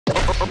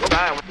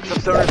Alright, what's up,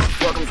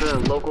 stoners? Welcome to the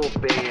local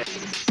band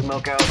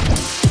Smokeout.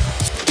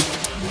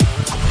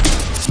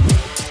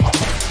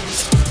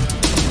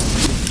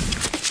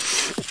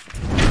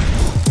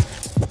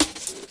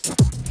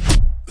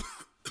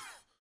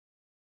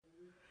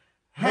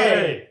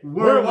 Hey,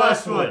 we're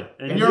Westwood,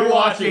 and you're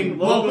watching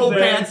local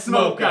band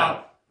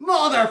Smokeout.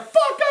 Motherfuckers!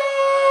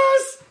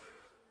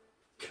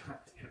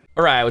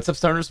 Alright, what's up,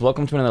 stoners?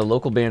 Welcome to another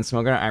local band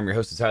Smokeout. I'm your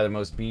host, Tyler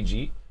Most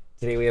BG.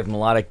 Today we have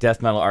melodic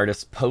death metal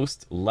artist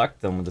Post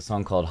Luctum with a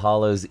song called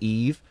Hallows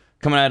Eve,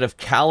 coming out of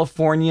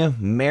California,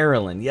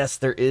 Maryland. Yes,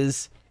 there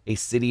is a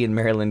city in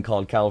Maryland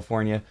called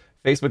California.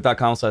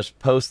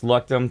 Facebook.com/Post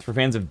Luctum for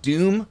fans of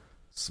Doom,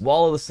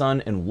 Swallow the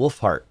Sun, and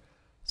Wolfheart.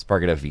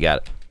 Spark it up if you got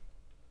it.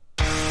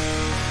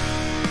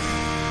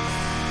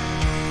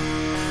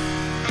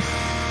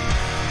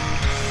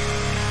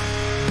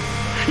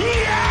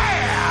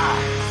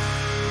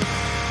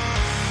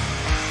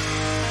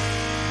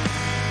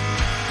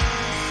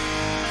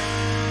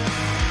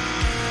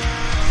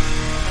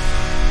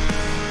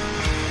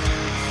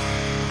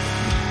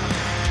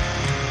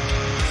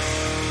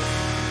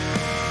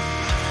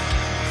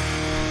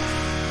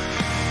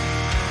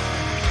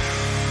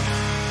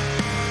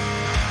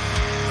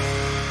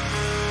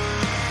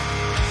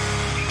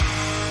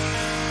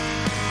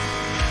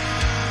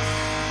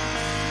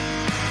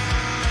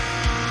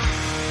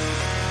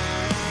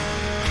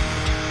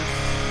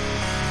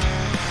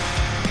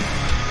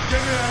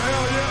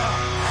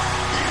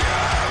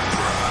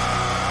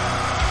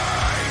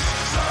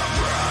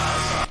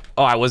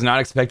 Oh, I was not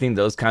expecting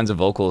those kinds of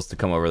vocals to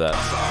come over that.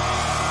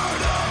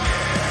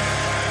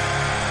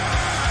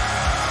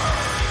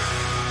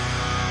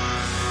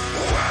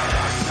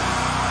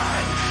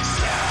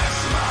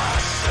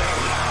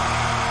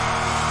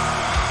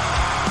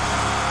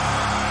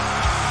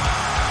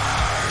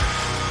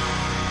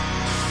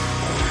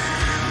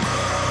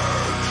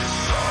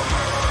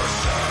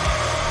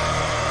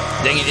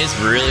 Dang, it is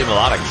really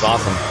melodic. It's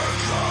awesome.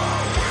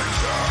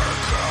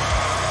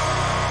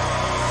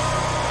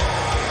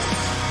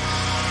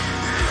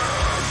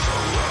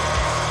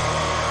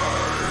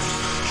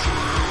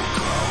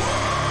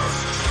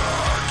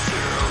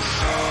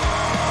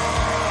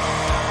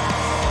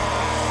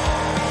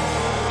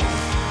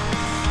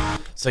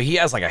 So he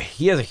has a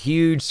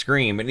huge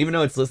scream, and even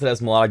though it's listed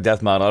as melodic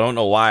death metal, I don't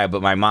know why,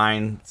 but my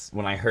mind,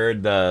 when I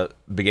heard the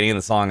beginning of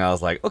the song, I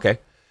was like, okay.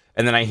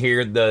 And then I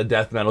hear the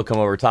death metal come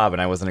over top,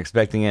 and I wasn't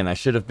expecting it, and I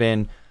should have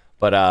been.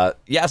 But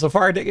yeah, so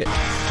far I dig it.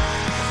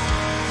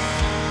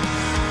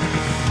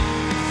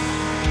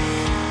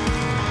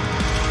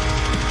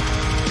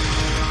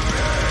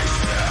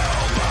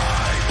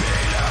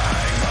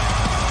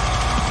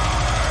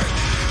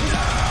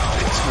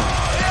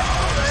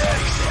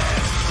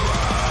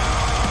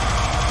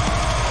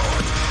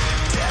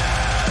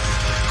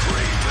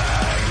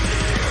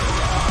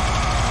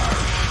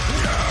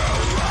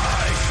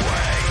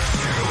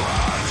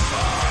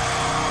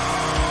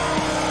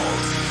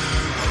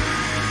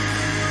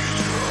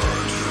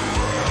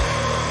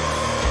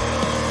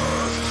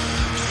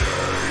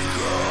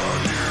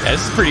 Yeah,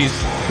 this is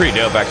pretty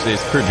dope, actually.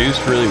 It's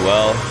produced really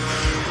well.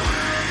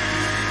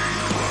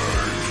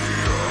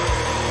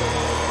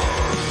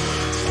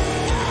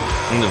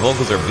 And the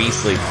vocals are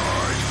beastly.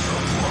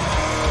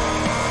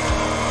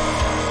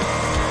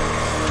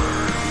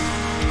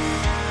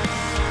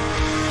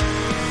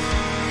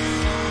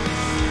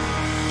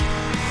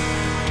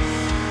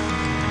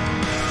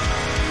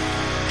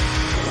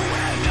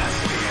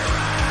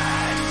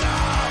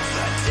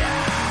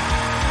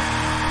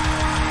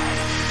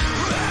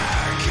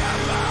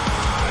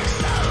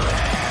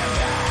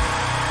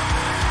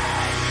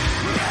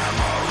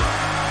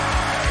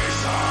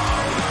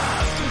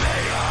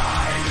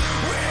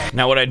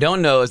 Now, what I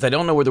don't know is I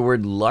don't know what the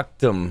word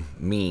Luctum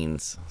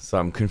means, so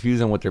I'm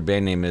confused on what their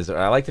band name is.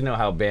 I like to know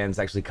how bands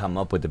actually come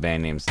up with the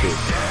band names, too.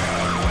 Let's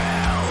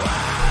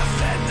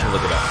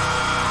look it up.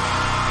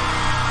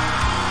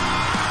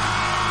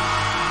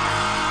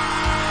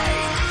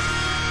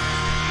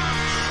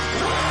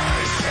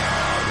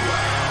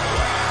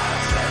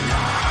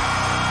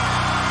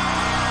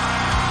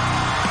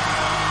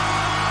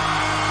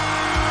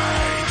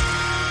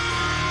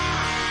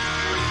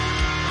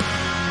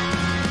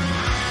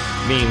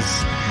 Means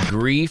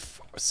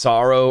grief,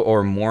 sorrow,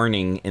 or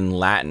mourning in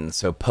Latin.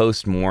 So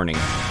post mourning,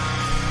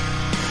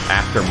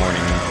 after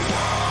mourning.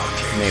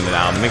 Name of the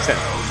album makes sense.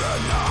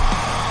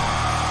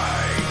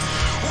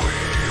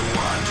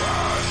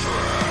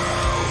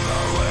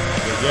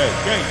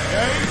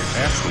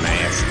 That's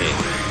nasty.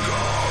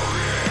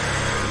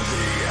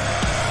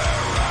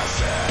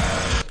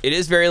 It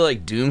is very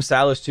like Doom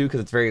stylish too,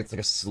 because it's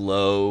like a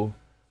slow,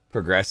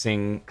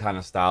 progressing kind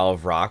of style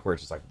of rock where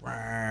it's just like.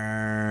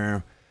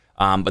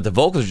 But the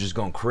vocals are just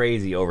going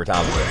crazy over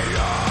top of it.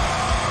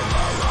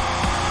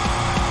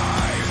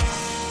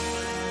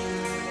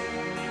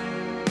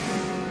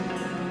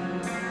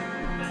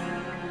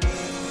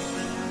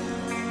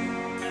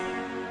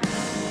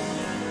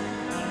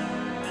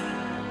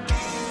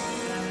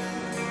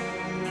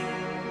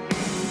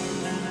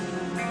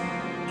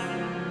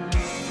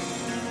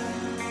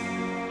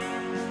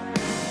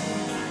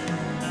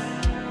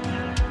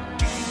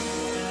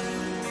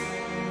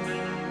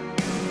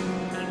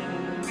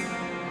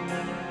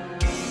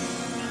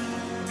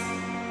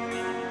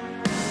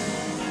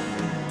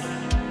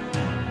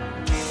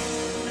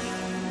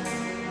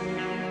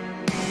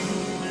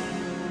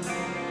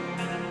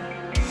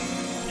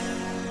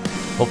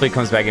 Hopefully it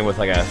comes back in with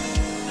like a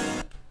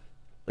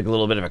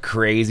little bit of a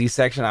crazy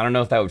section. I don't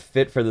know if that would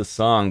fit for this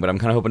song, but I'm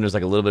kind of hoping there's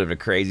like a little bit of a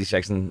crazy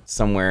section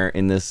somewhere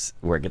in this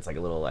where it gets like a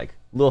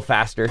little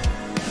faster.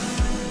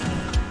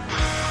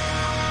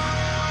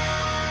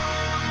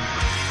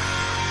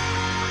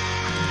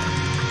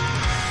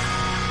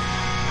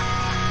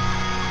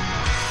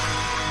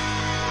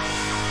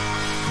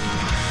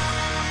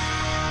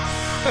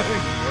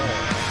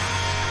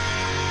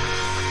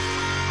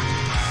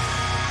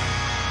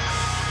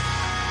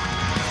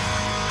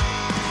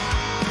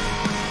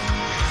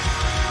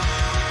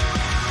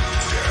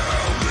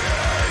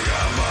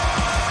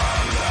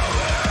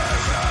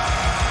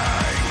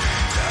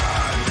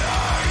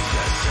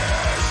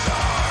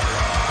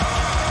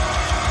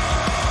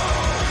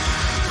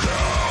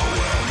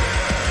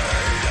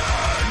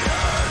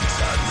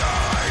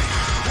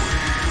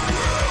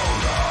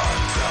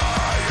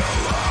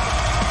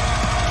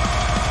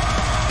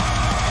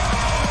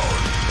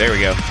 There we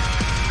go.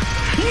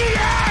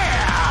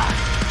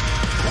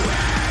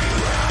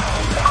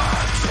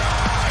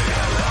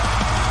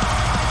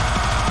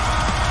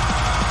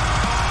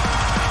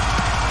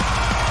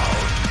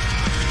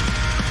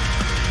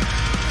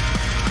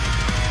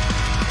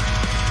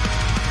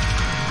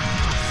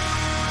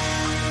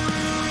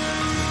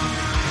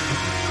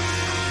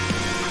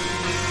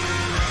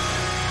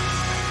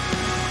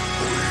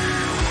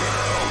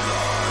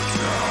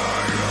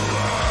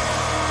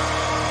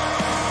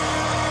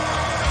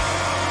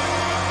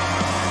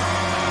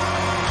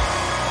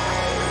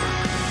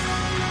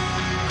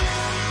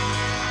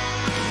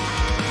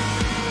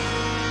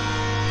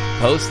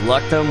 Post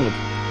Luctum with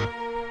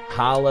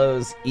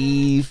Hallows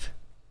Eve,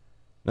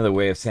 another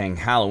way of saying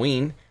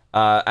Halloween,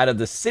 out of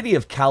the city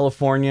of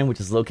California, which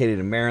is located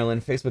in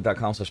Maryland.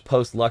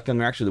 Facebook.com/Post Luctum.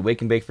 They're actually the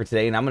Wake and Bake for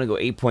today, and I'm going to go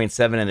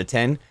 8.7 out of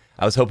 10.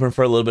 I was hoping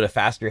for a little bit of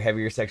faster,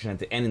 heavier section at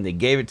the end, and they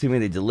gave it to me.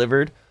 They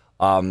delivered.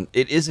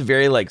 It is a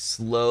very like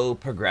slow,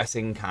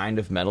 progressing kind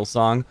of metal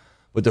song,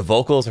 but the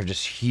vocals are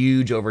just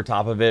huge over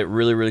top of it.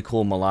 Really, really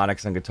cool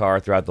melodics on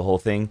guitar throughout the whole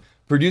thing.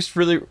 Produced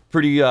really,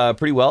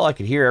 pretty well. I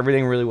could hear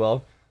everything really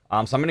well.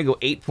 So I'm going to go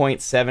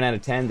 8.7 out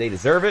of 10. They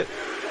deserve it.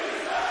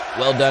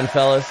 Well done,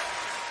 fellas.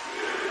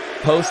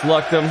 Post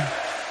Luctum,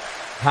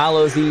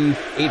 Hallows Eve,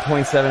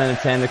 8.7 out of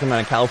 10. They're coming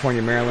out of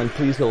California, Maryland.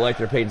 Please go like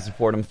their page and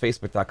support them.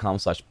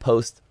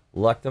 Facebook.com/Post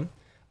Luctum.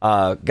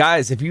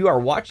 Guys, if you are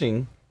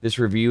watching this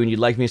review and you'd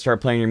like me to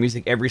start playing your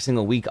music every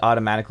single week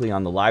automatically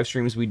on the live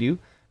streams we do,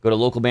 go to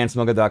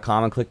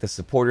localbandsmokeout.com and click the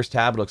supporters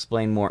tab. It'll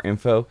explain more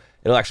info.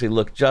 It'll actually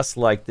look just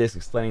like this,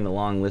 explaining the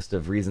long list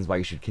of reasons why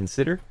you should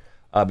consider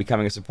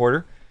becoming a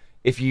supporter.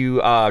 If you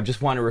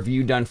just want a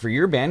review done for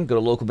your band, go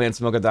to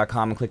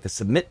localbandsmokeout.com and click the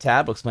submit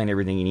tab. It'll explain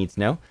everything you need to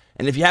know.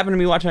 And if you happen to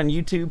be watching on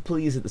YouTube,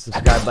 please hit the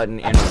subscribe button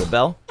and the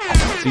bell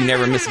so you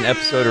never miss an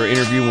episode or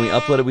interview when we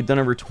upload it. We've done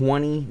over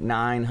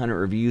 2,900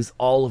 reviews,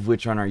 all of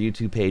which are on our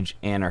YouTube page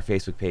and our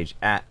Facebook page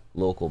at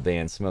Local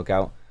Band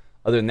Smokeout.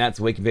 Other than that, it's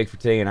Wake and Bake for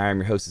today, and I am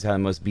your host, Tyler the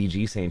Most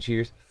BG, saying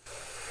cheers.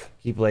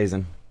 Keep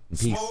blazing. And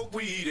peace. Smoke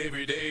weed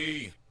every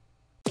day.